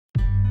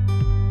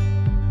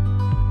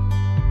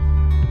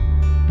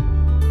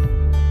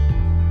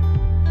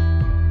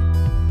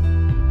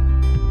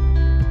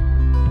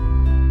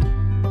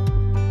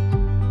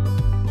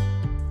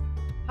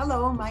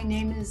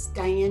is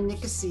Diane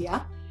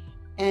Nicosia,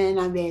 and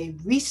I'm a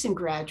recent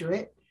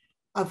graduate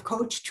of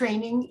Coach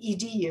Training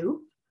EDU.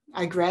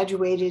 I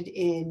graduated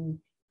in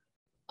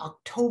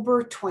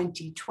October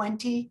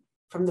 2020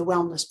 from the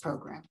wellness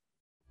program.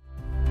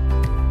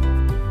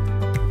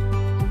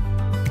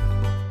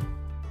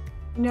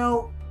 You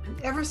know,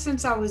 ever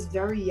since I was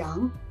very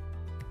young,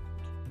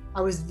 I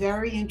was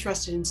very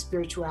interested in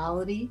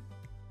spirituality,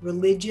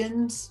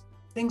 religions,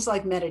 things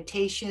like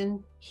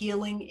meditation,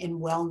 healing, and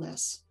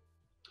wellness.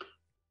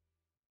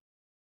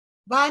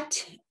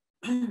 But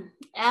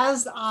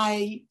as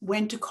I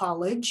went to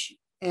college,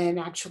 and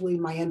actually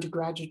my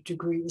undergraduate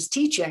degree was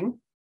teaching,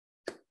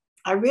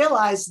 I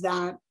realized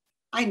that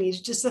I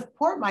needed to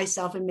support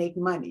myself and make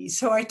money.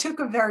 So I took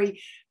a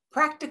very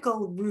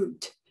practical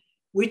route,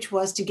 which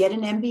was to get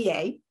an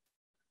MBA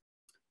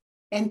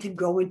and to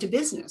go into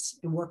business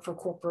and work for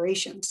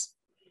corporations.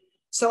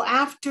 So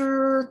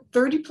after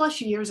 30 plus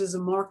years as a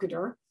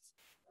marketer,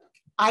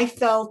 I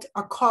felt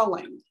a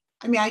calling.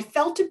 I mean, I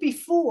felt it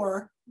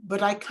before,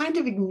 but I kind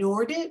of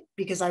ignored it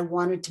because I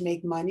wanted to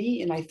make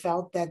money. And I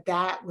felt that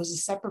that was a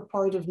separate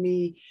part of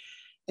me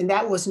and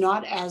that was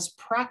not as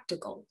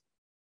practical.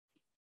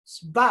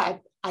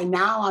 But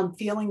I'm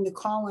feeling the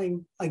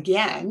calling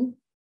again,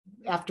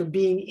 after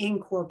being in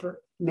corporate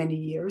many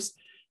years,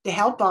 to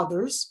help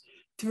others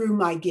through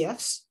my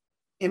gifts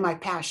and my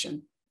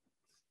passion.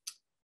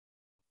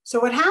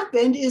 So what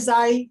happened is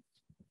I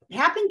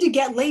happened to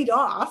get laid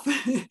off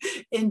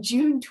in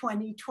June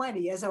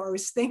 2020 as I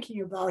was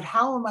thinking about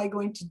how am I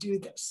going to do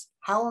this?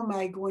 How am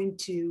I going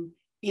to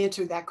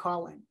answer that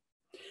calling?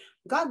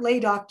 I got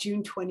laid off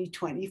June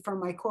 2020 from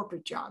my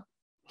corporate job.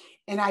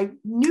 And I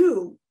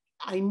knew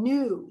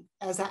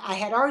as I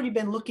had already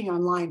been looking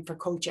online for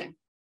coaching.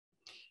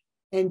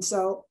 And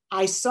so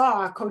I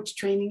saw Coach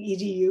Training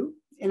EDU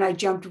and I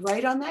jumped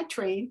right on that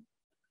train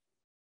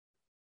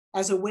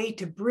as a way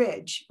to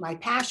bridge my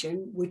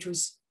passion, which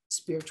was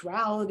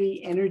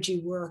spirituality, energy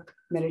work,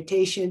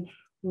 meditation,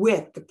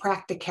 with the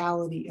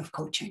practicality of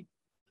coaching.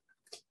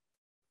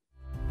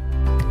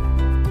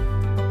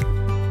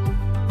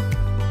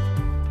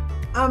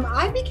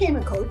 I became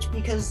a coach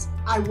because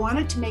I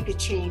wanted to make a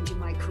change in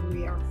my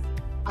career.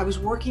 I was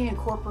working in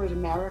corporate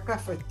America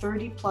for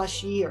 30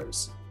 plus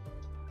years.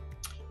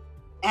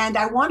 And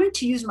I wanted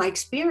to use my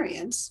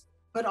experience,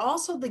 but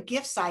also the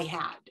gifts I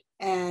had.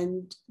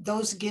 And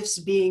those gifts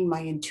being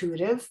my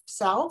intuitive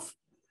self,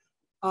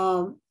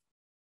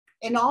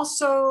 and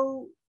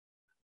also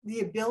the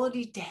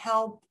ability to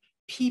help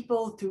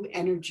people through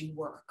energy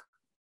work.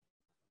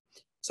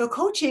 So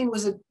coaching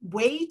was a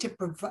way to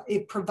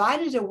it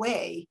provided a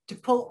way to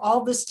pull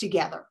all this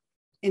together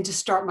and to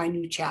start my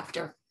new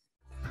chapter.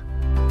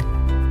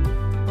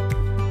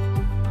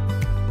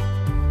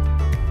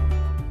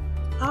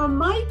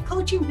 My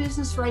coaching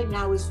business right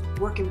now is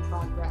work in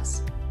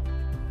progress.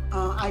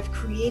 I've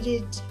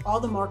created all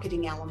the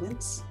marketing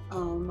elements.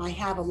 I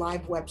have a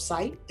live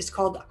website. It's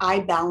called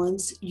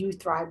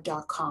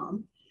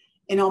ibalanceyoutthrive.com,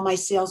 and all my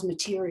sales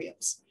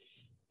materials.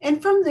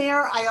 And from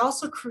there, I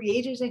also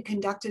created and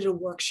conducted a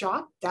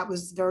workshop that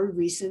was very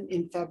recent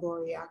in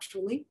February,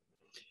 actually.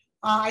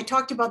 I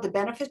talked about the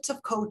benefits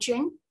of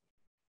coaching,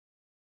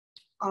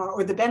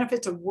 or the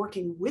benefits of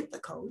working with the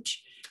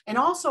coach. And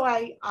also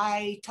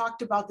I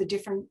talked about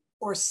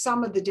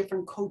some of the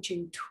different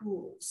coaching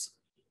tools,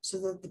 so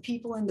that the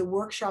people in the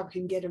workshop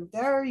can get a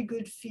very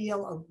good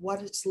feel of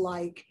what it's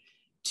like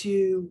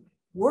to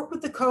work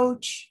with the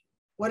coach,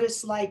 what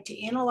it's like to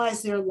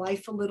analyze their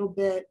life a little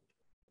bit,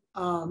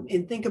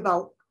 and think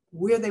about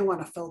where they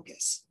want to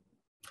focus.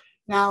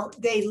 Now,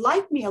 they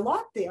liked me a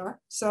lot there,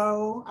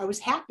 so I was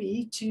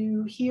happy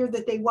to hear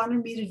that they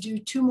wanted me to do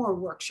 2 more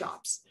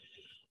workshops.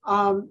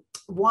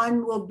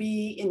 One will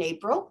be in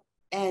April,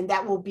 and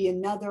that will be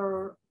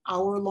another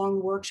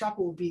hour-long workshop.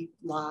 It will be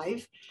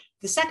live.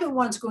 The second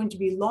one's going to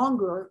be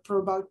longer for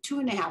about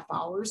 2.5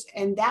 hours,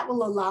 and that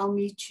will allow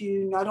me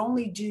to not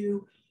only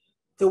do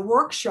the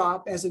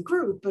workshop as a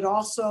group, but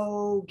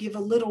also give a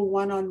little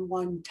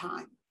one-on-one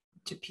time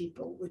to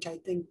people, which I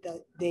think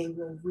that they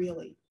will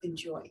really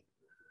enjoy.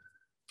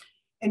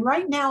 And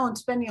right now I'm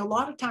spending a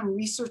lot of time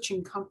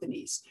researching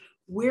companies.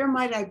 Where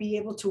might I be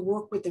able to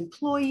work with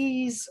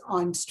employees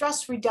on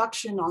stress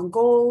reduction, on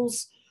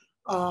goals,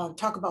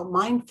 talk about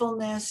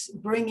mindfulness,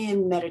 bring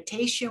in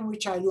meditation,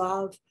 which I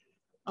love.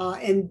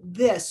 And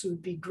this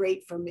would be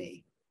great for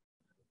me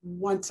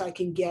once I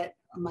can get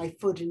my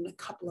foot in a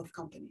couple of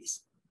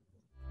companies.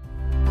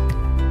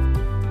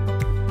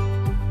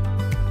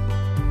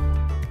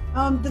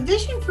 The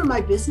vision for my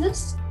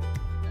business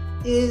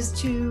is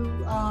to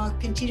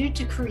continue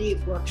to create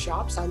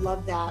workshops. I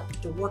love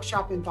the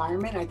workshop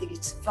environment. I think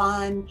it's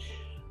fun.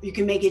 You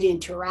can make it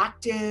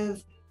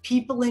interactive.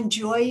 People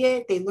enjoy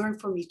it. They learn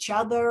from each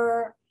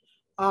other.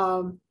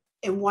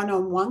 And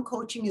one-on-one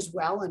coaching as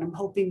well. And I'm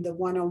hoping the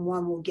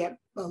one-on-one will get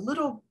a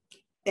little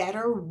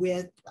better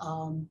with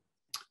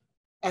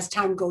as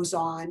time goes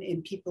on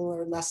and people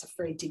are less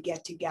afraid to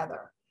get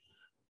together.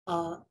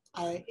 I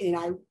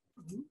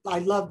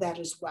love that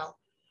as well.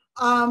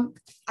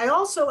 I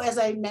also, as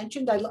I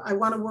mentioned, I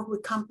want to work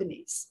with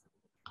companies.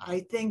 I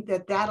think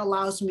that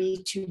allows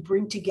me to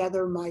bring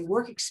together my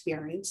work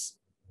experience,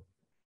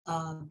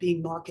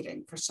 being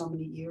marketing for so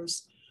many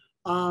years.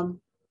 I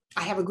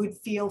have a good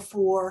feel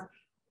for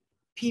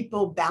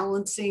people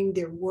balancing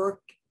their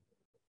work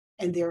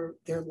and their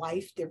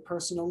life, their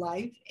personal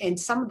life, and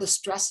some of the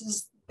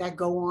stresses that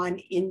go on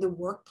in the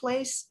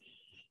workplace.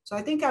 So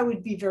I think I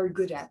would be very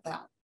good at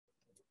that.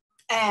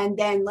 And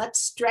then let's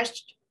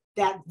stretch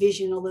that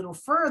vision a little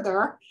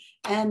further.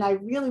 And I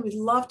really would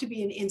love to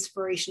be an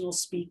inspirational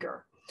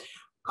speaker.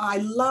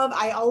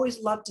 I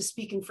always love to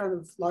speak in front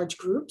of large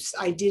groups.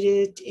 I did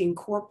it in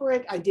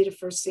corporate. I did it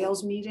for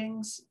sales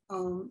meetings.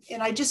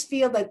 And I just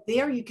feel that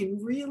there you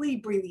can really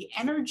bring the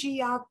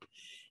energy up,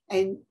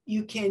 and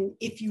you can,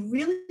 if you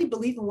really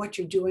believe in what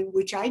you're doing,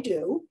 which I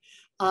do,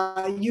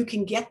 you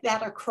can get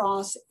that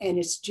across, and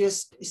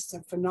it's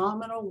a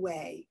phenomenal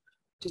way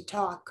to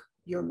talk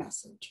your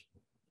message.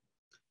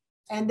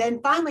 And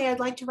then finally, I'd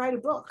like to write a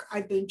book.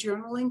 I've been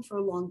journaling for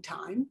a long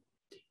time.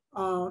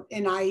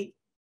 And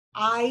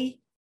I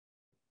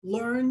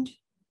learned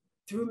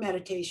through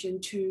meditation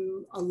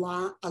to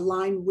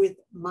align with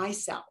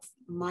myself,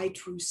 my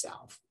true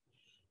self.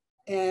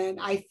 And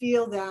I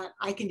feel that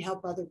I can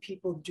help other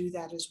people do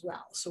that as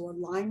well. So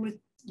align with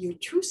your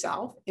true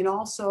self, and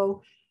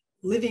also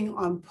living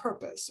on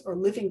purpose or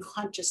living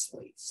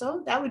consciously.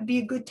 So that would be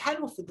a good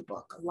title for the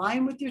book: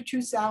 Align with Your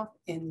True Self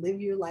and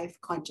Live Your Life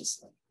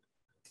Consciously.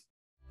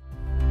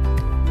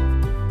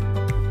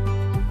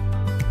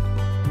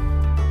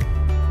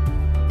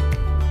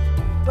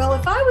 Well,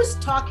 if I was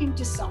talking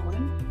to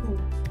someone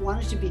who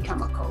wanted to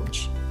become a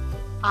coach,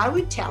 I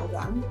would tell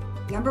them,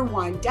 number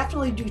one,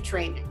 definitely do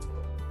training.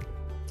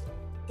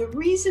 The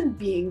reason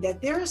being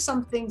that there are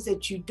some things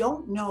that you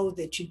don't know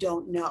that you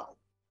don't know.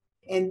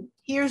 And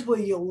here's where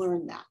you'll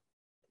learn that.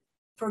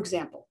 For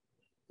example,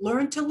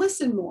 learn to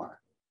listen more,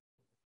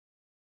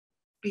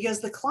 because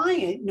the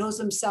client knows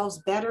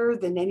themselves better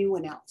than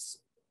anyone else.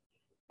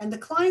 And the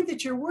client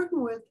that you're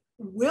working with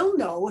will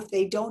know, if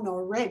they don't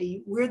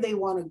already, where they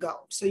want to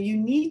go. So you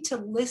need to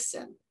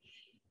listen.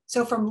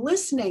 So from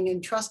listening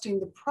and trusting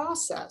the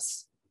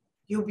process,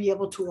 you'll be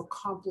able to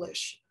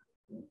accomplish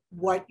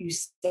what you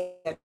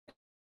set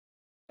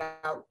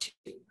out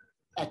to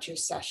at your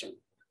session.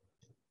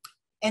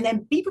 And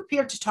then be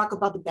prepared to talk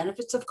about the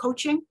benefits of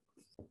coaching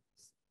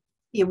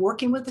in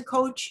working with the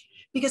coach,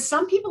 because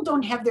some people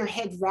don't have their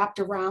head wrapped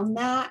around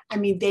that. I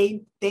mean,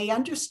 they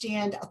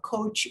understand a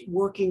coach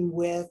working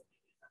with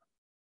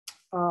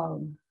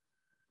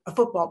a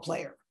football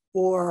player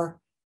or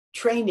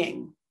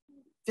training,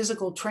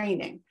 physical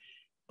training,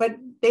 but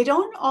they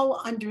don't all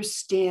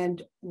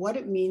understand what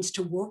it means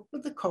to work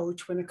with a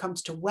coach when it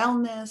comes to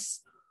wellness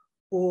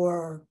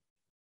or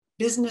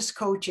business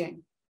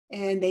coaching.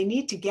 And they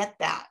need to get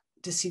that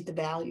to see the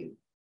value.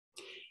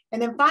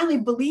 And then finally,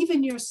 believe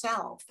in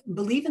yourself,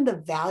 believe in the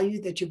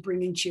value that you're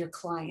bringing to your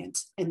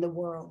clients and the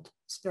world.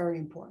 It's very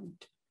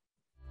important.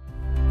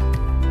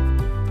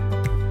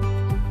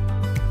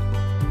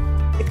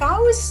 If I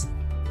was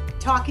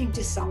talking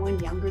to someone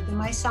younger than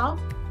myself,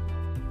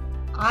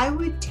 I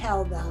would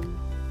tell them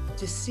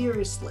to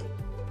seriously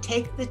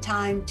take the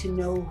time to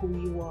know who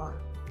you are.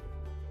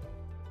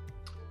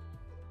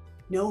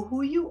 Know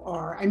who you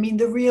are. I mean,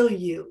 the real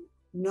you,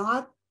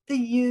 not the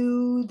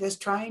you that's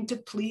trying to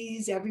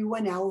please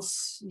everyone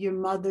else, your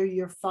mother,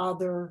 your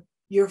father,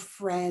 your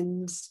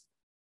friends,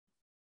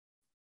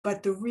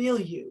 but the real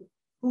you.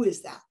 Who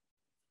is that?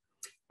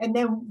 And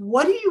then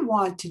what do you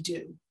want to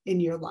do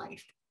in your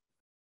life?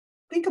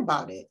 Think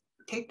about it.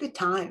 Take the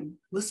time,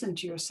 listen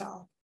to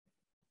yourself.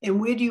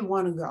 And where do you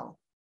want to go?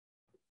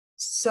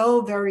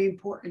 So very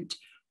important.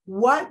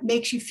 What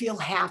makes you feel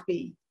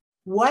happy?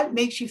 What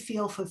makes you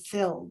feel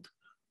fulfilled?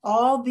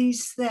 All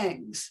these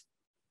things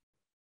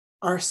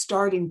are a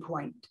starting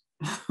point.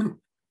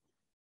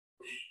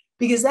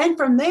 Because then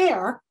from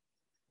there,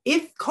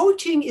 if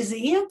coaching is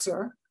the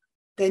answer,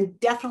 then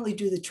definitely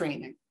do the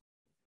training.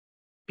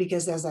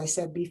 Because as I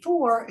said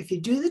before, if you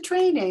do the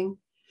training,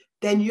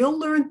 then you'll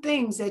learn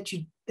things that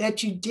you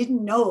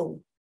didn't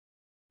know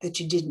that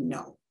you didn't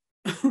know.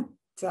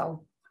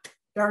 So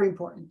very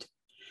important.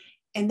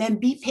 And then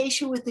be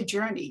patient with the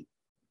journey,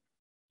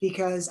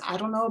 because I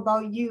don't know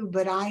about you,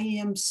 but I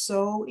am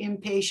so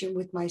impatient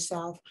with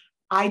myself.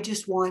 I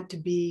just want to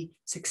be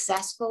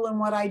successful in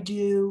what I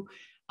do.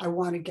 I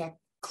want to get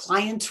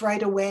clients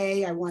right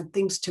away. I want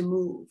things to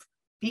move.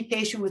 Be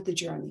patient with the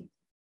journey.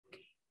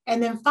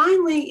 And then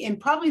finally, and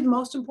probably the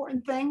most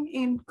important thing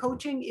in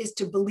coaching, is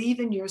to believe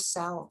in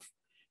yourself.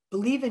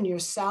 Believe in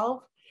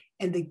yourself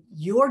and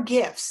your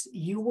gifts,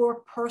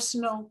 your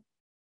personal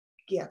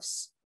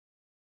gifts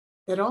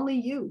that only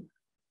you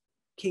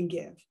can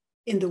give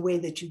in the way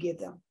that you give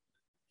them,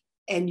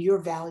 and your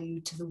value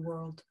to the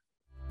world.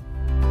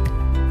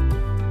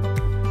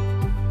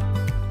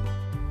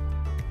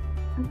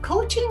 And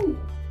coaching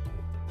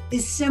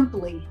is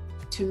simply,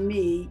 to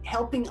me,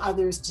 helping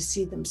others to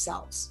see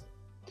themselves,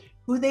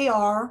 who they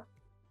are,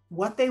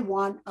 what they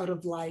want out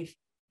of life,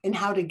 and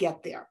how to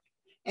get there,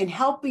 and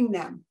helping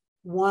them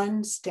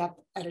one step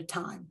at a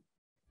time.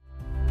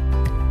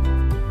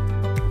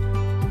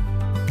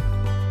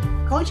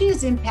 Coaching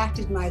has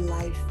impacted my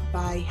life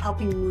by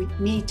helping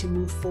me to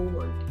move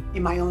forward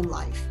in my own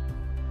life.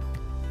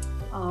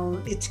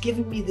 It's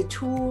given me the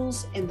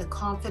tools and the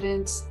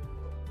confidence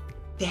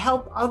to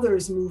help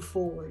others move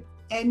forward,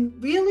 and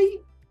really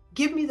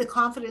give me the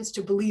confidence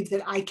to believe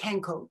that I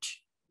can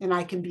coach and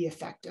I can be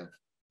effective.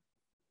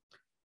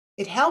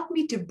 It helped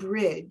me to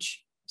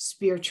bridge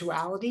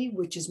spirituality,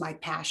 which is my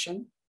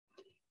passion,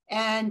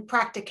 and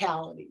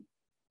practicality,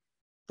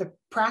 the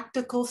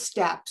practical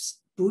steps,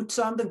 boots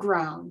on the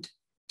ground,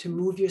 to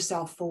move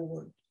yourself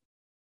forward.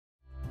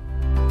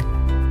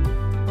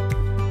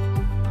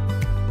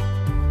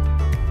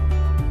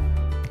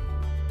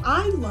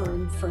 I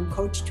learned from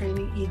Coach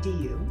Training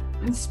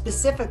EDU,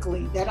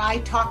 specifically, that I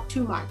talked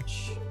too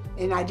much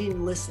and I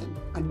didn't listen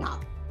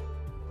enough.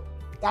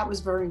 That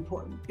was very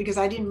important because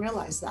I didn't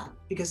realize that,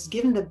 because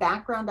given the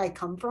background I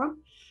come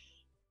from,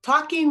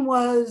 talking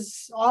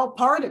was all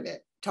part of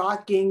it.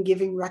 Talking,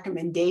 giving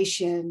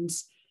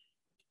recommendations.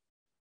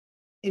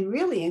 And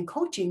really in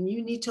coaching,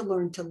 you need to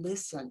learn to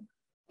listen,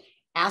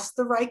 ask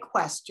the right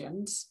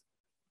questions,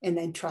 and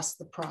then trust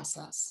the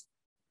process.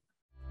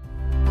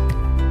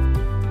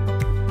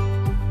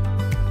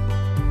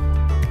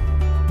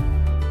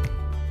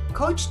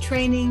 Coach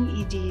Training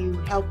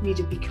EDU helped me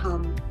to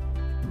become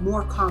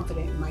more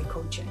confident in my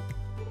coaching.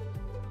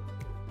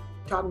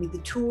 Taught me the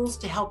tools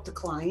to help the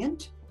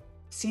client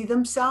see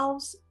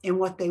themselves and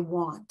what they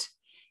want.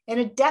 And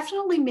it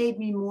definitely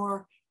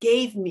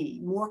gave me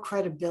more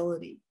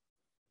credibility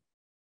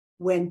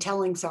when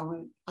telling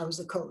someone I was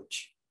a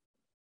coach.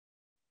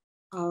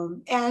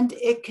 And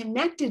it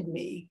connected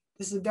me,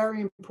 this is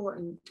very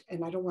important,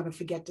 and I don't want to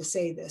forget to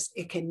say this,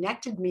 it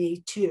connected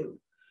me to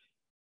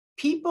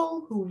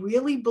people who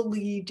really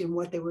believed in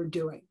what they were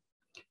doing,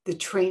 the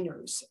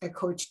trainers at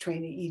Coach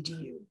Training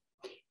EDU,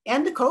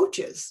 and the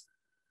coaches.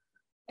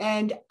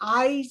 And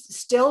I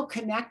still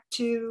connect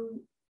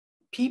to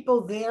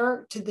people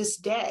there to this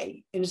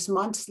day, and it's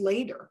months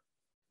later.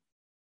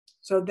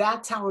 So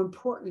that's how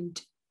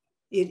important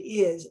it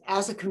is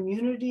as a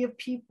community of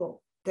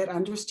people that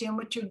understand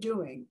what you're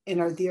doing and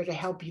are there to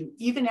help you,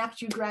 even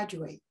after you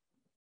graduate.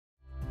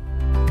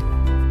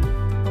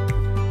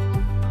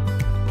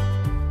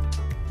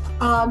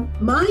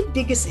 My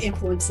biggest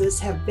influences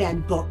have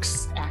been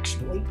books,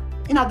 actually,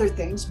 and other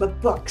things, but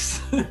books,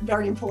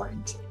 very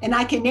important. And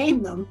I can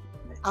name them.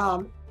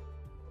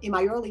 In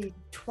my early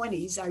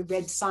 20s, I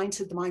read Science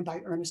of the Mind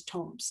by Ernest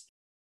Holmes.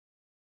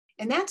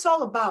 And that's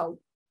all about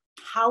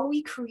how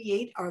we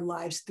create our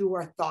lives through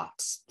our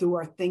thoughts, through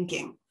our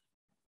thinking.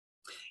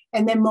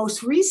 And then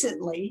most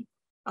recently,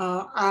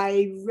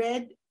 I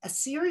read a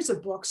series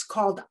of books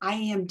called I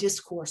Am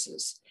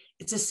Discourses.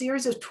 It's a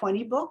series of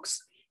 20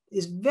 books.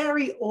 It's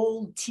very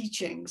old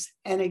teachings.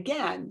 And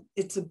again,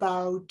 it's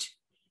about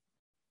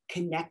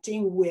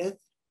connecting with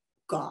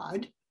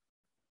God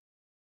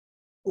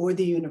or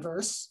the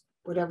universe,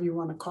 whatever you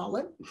want to call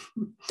it.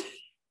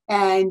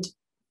 And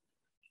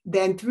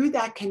then through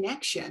that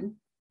connection,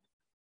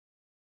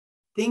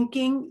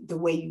 thinking the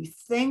way you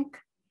think,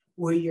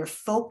 where your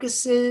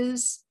focus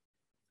is,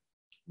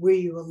 where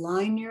you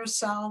align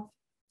yourself,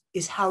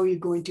 is how you're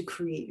going to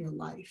create your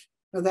life.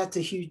 Now, that's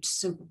a huge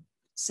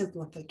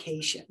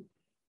simplification,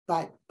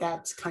 but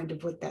that's kind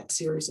of what that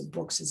series of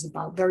books is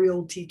about, very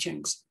old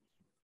teachings.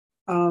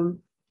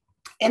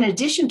 In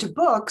addition to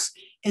books,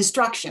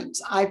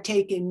 instructions. I've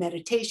taken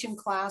meditation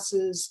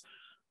classes,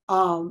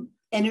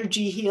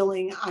 energy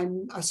healing.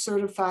 I'm a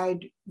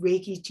certified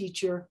Reiki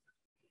teacher,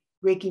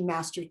 Reiki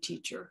master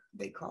teacher,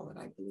 they call it,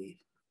 I believe.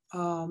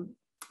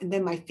 And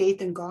then my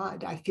faith in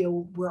God. I feel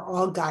we're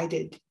all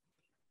guided.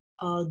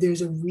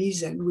 There's a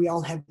reason. We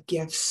all have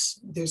gifts.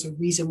 There's a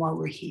reason why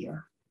we're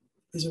here.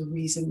 There's a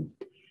reason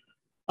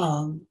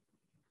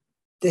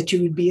that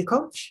you would be a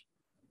coach.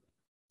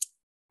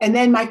 And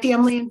then my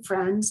family and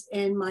friends,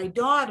 and my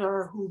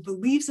daughter, who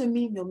believes in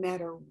me no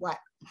matter what.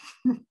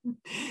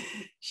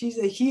 She's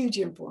a huge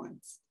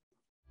influence.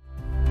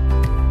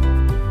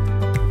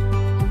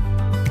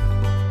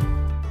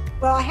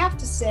 Well, I have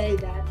to say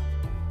that,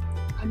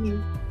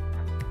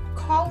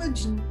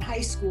 college and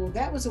high school,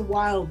 that was a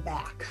while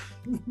back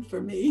for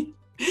me.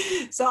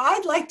 So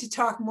I'd like to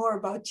talk more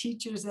about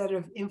teachers that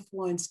have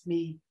influenced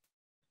me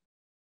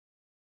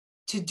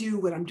to do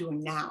what I'm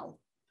doing now.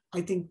 I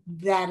think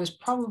that is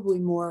probably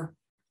more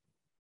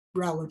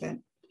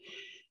relevant.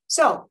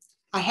 So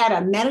I had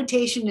a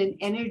meditation and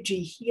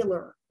energy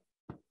healer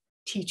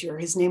teacher.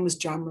 His name was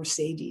John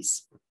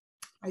Mercedes.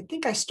 I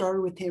think I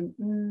started with him,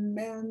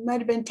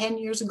 might have been 10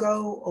 years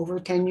ago, over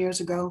 10 years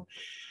ago.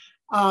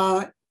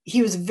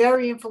 He was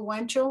very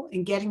influential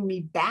in getting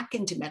me back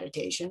into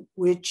meditation,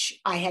 which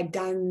I had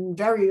done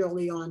very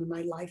early on in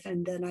my life.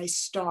 And then I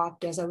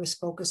stopped as I was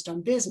focused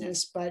on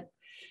business.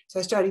 So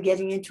I started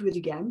getting into it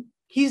again.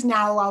 He's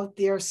now out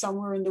there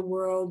somewhere in the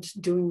world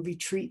doing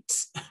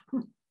retreats.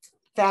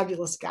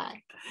 Fabulous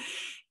guy.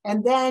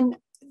 And then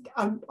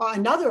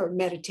another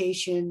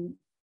meditation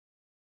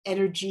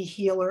energy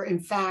healer. In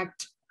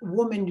fact,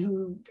 woman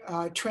who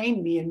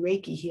trained me in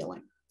Reiki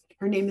healing.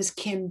 Her name is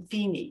Kim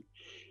Feeney.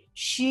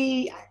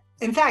 She,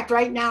 in fact,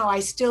 right now I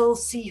still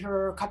see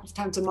her a couple of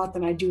times a month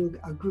and I do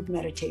a group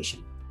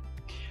meditation.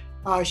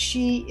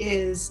 She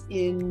is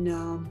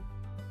in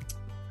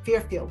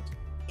Fairfield,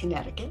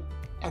 Connecticut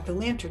at the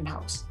Lantern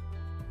House.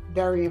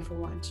 Very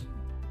influential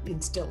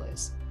and still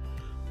is.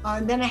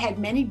 And then I had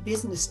many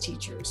business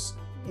teachers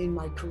in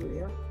my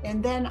career.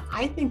 And then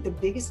I think the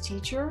biggest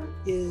teacher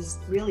is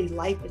really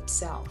life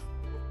itself.